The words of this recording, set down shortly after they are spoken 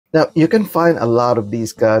Now, you can find a lot of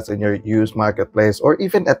these cards in your used marketplace or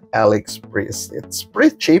even at AliExpress. It's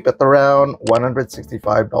pretty cheap at around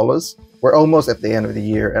 $165. We're almost at the end of the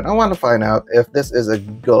year, and I want to find out if this is a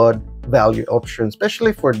good value option,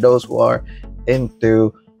 especially for those who are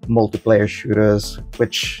into multiplayer shooters,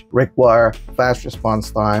 which require fast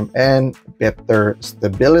response time and better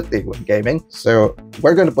stability when gaming. So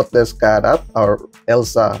we're going to put this card up, our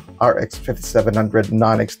ELSA RX 5700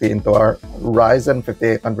 non-XT, into our Ryzen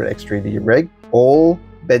 5800 X3D rig. All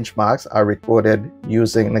benchmarks are recorded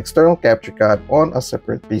using an external capture card on a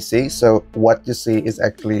separate PC, so what you see is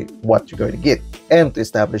actually what you're going to get. And to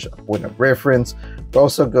establish a point of reference, we're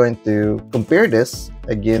also going to compare this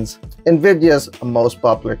against NVIDIA's most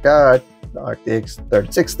popular card, the RTX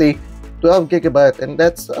 3060, 12GB, and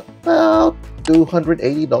that's about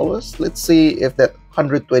 $280. Let's see if that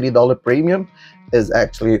 $120 premium is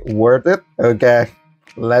actually worth it. Okay,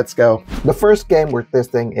 let's go. The first game we're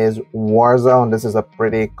testing is Warzone. This is a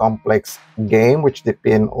pretty complex game which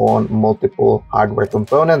depends on multiple hardware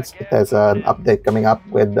components. It has an update coming up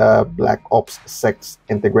with Black Ops 6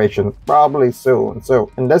 integration probably soon.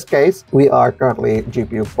 So in this case, we are currently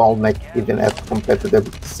GPU bottleneck even at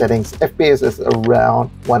competitive settings. FPS is around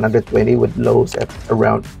 120 with lows at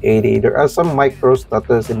around 80. There are some micro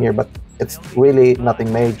stutters in here, but it's really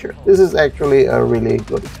nothing major. This is actually a really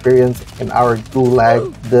good experience. In our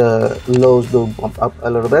Gulag, the lows do bump up a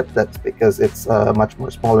little bit. That's because it's a much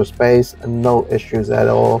more smaller space and no issues at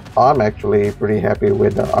all. I'm actually pretty happy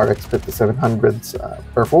with the RX 5700's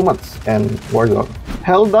performance and Warzone.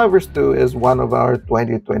 Helldivers 2 is one of our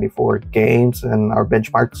 2024 games in our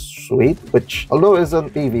benchmark suite, which although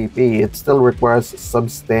isn't PvP, it still requires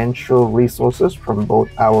substantial resources from both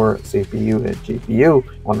our CPU and GPU.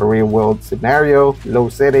 On the real world scenario, low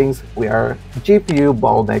settings, we are GPU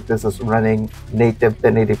bottleneck. This is running native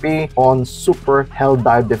 1080p on super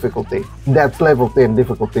Helldive difficulty. That's level 10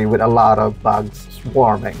 difficulty with a lot of bugs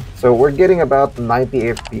swarming. So we're getting about 90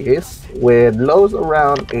 FPS with lows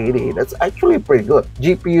around 80. That's actually pretty good.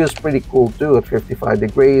 GPU is pretty cool too at 55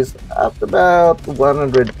 degrees, up about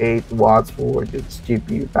 108 watts for its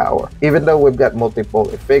GPU power. Even though we've got multiple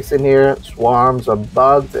effects in here, swarms of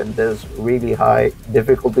bugs, and this really high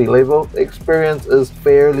difficulty level, the experience is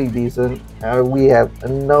fairly decent. We have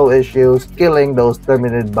no issues killing those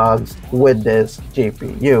terminated bugs with this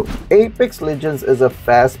GPU. Apex Legends is a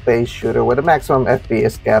fast-paced shooter with a maximum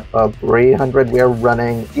FPS cap of 300. We are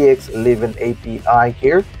running EX11 API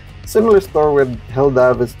here. Similar story with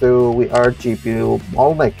Helldivers 2, we are GPU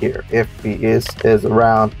bottleneck here. FPS is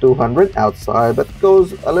around 200 outside, but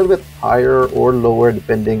goes a little bit higher or lower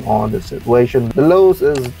depending on the situation. The lows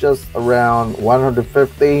is just around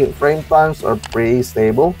 150. Frame times are pretty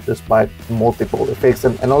stable despite multiple effects.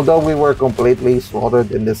 And although we were completely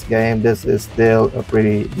slaughtered in this game, this is still a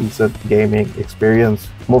pretty decent gaming experience.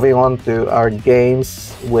 Moving on to our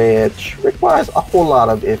games, which requires a whole lot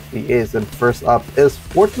of FPS. And first up is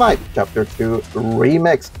Fortnite Chapter 2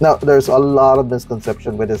 Remix. Now, there's a lot of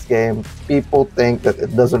misconception with this game. People think that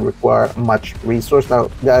it doesn't require much resource. Now,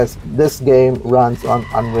 guys, this game runs on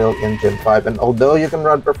Unreal Engine 5, and although you can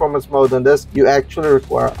run performance mode on this, you actually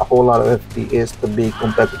require a whole lot of FPS to be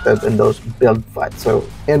competitive in those build fights. So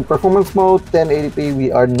in performance mode 1080p,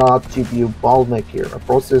 we are not GPU bottleneck here. A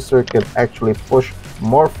processor can actually push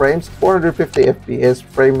more frames, 450 FPS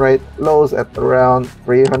frame rate, lows at around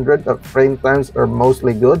 300. Frame times are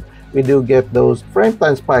mostly good. We do get those frame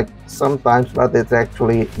time spikes sometimes, but it's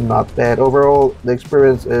actually not bad. Overall, the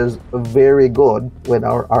experience is very good with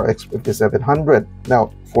our RX 5700.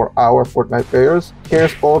 Now, for our Fortnite players,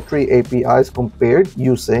 here's all three APIs compared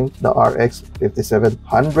using the RX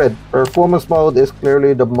 5700. Performance mode is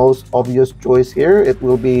clearly the most obvious choice here. It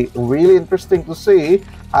will be really interesting to see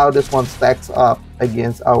how this one stacks up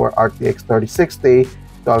against our RTX 3060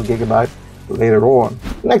 12GB later on.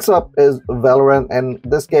 Next up is Valorant, and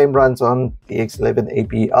this game runs on EX11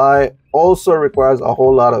 API. Also requires a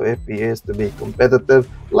whole lot of FPS to be competitive.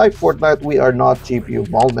 Like Fortnite, we are not GPU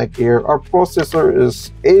bottleneck here. Our processor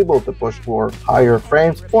is able to push for higher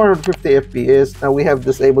frames, 450 FPS. Now we have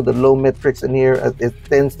disabled the low metrics in here as it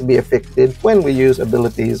tends to be affected when we use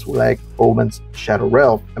abilities like Omen's Shadow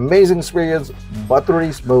Realm. Amazing experience,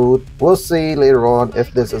 buttery smooth. We'll see later on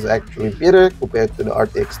if this is actually better compared to the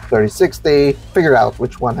RTX 3060. Figure out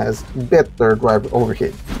which one has better driver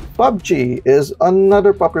overheat. PUBG is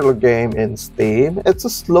another popular game in Steam. It's a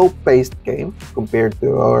slow-paced game compared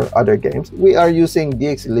to our other games. We are using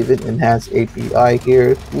DX11 Enhanced API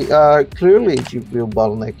here. We are clearly GPU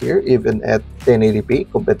bottleneck here, even at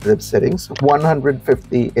 1080p competitive settings.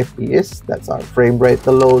 150 FPS, that's our frame rate.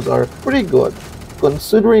 The lows are pretty good.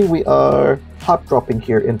 Considering we are hot dropping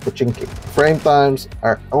here in Pochinki. Frame times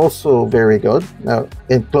are also very good. Now,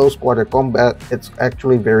 in close quarter combat, it's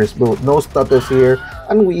actually very smooth. No stutters here,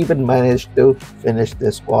 and we even managed to finish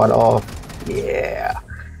this squad off. Yeah,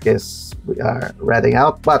 guess we are ratting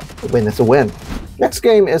out, but a win is a win. Next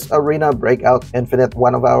game is Arena Breakout Infinite,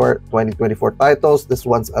 one of our 2024 titles. This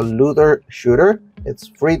one's a looter shooter. It's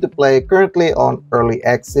free to play, currently on early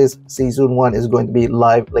access. Season 1 is going to be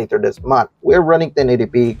live later this month. We're running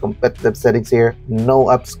 1080p competitive settings here, no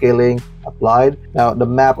upscaling applied. Now, the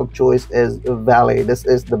map of choice is Valley. This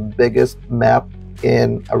is the biggest map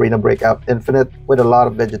in Arena Breakout Infinite with a lot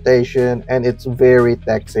of vegetation, and it's very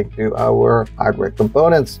taxing to our hardware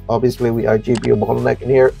components. Obviously, we are GPU bottleneck in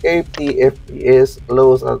here. 80 FPS,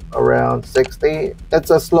 lows are around 60.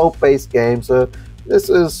 It's a slow-paced game, so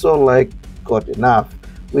this is so like good enough.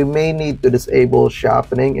 We may need to disable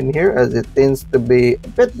sharpening in here as it tends to be a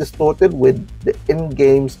bit distorted with the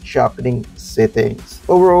in-game sharpening settings.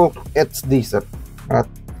 Overall, it's decent.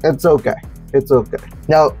 It's okay. It's okay.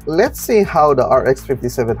 Now, let's see how the RX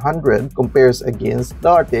 5700 compares against the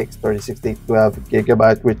RTX 3060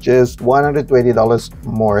 12GB, which is $120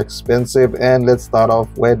 more expensive. And let's start off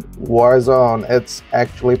with Warzone. It's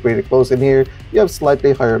actually pretty close in here. You have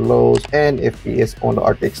slightly higher lows and FPS on the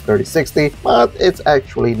RTX 3060, but it's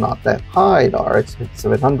actually not that high. The RX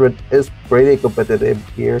 5700 is pretty competitive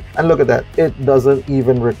here. And look at that. It doesn't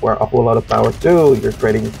even require a whole lot of power too. You're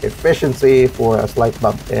trading efficiency for a slight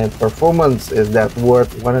bump in performance. Is that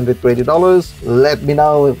worth $120? Let me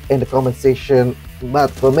know in the comment section. But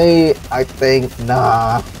for me, I think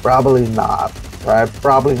nah, probably not. Right?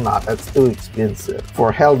 Probably not. That's too expensive.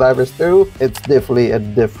 For Helldivers 2, it's definitely a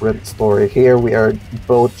different story. Here we are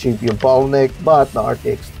both GPU bottleneck, but the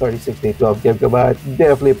RTX 3060 12GB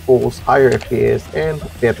definitely pulls higher FPS and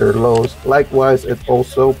better lows. Likewise, it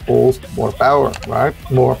also pulls more power, right?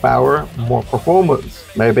 More power, more performance.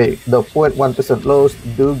 Maybe the 0.1% lows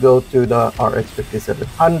do go to the RX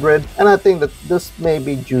 5700, and I think that this may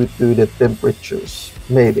be due to the temperatures.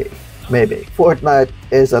 Maybe. Fortnite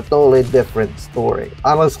is a totally different story.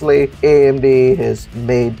 Honestly, AMD has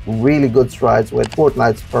made really good strides with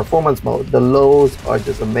Fortnite's performance mode. The lows are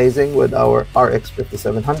just amazing with our RX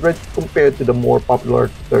 5700 compared to the more popular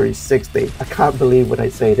 3060. I can't believe when I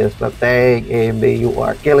say this, but dang, AMD, you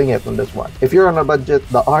are killing it on this one. If you're on a budget,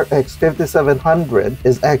 the RX 5700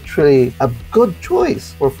 is actually a good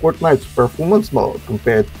choice for Fortnite's performance mode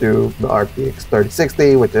compared to the RTX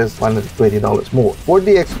 3060, which is $120 more. For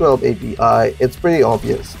the X12 API, it's pretty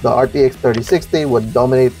obvious. The RTX 3060 would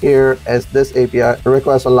dominate here as this API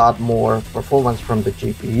requires a lot more performance from the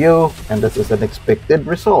GPU, and this is an expected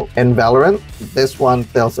result. In Valorant, this one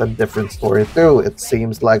tells a different story too. It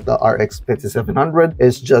seems like the RX 5700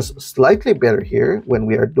 is just slightly better here when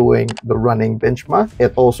we are doing the running benchmark.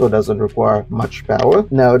 It also doesn't require much power.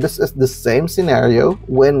 Now, this is the same scenario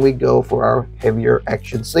when we go for our heavier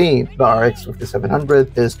action scene. The RX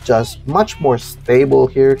 5700 is just much more stable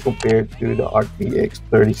here compared to the RTX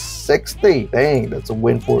 3060. Dang, that's a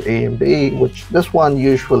win for AMD, which this one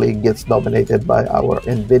usually gets dominated by our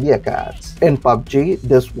Nvidia cards. In PUBG,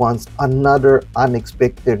 this one's another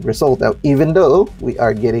unexpected result. Now, even though we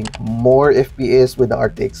are getting more FPS with the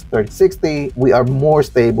RTX 3060, we are more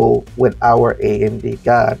stable with our AMD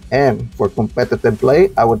card. And for competitive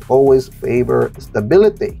play, I would always favor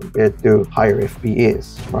stability compared to higher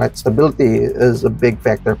FPS, right? Stability is a big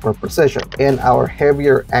factor for precision. In our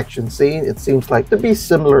heavier action scene, it seems like to be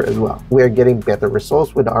similar as well. We are getting better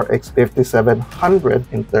results with our RX 5700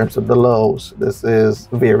 in terms of the lows. This is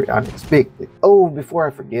very unexpected. Oh, before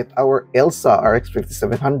I forget, our ELSA RX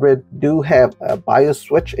 5700 do have a BIOS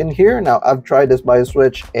switch in here. Now, I've tried this BIOS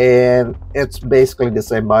switch and it's basically the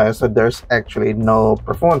same BIOS, so there's actually no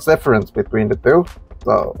performance difference between the two.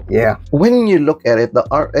 So yeah, when you look at it, the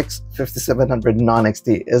RX 5700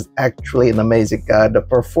 non-XT is actually an amazing card. The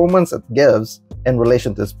performance it gives in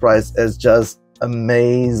relation to its price is just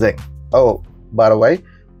amazing. Oh, by the way,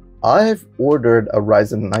 I've ordered a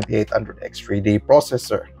Ryzen 9800X3D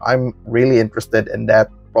processor. I'm really interested in that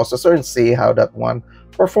processor and see how that one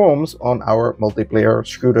performs on our multiplayer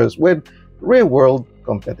shooters with real-world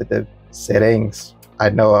competitive settings. I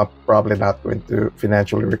know I'm probably not going to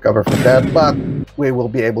financially recover from that, but we will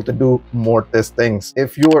be able to do more testings.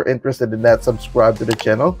 If you are interested in that, subscribe to the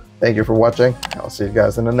channel. Thank you for watching. I'll see you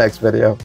guys in the next video.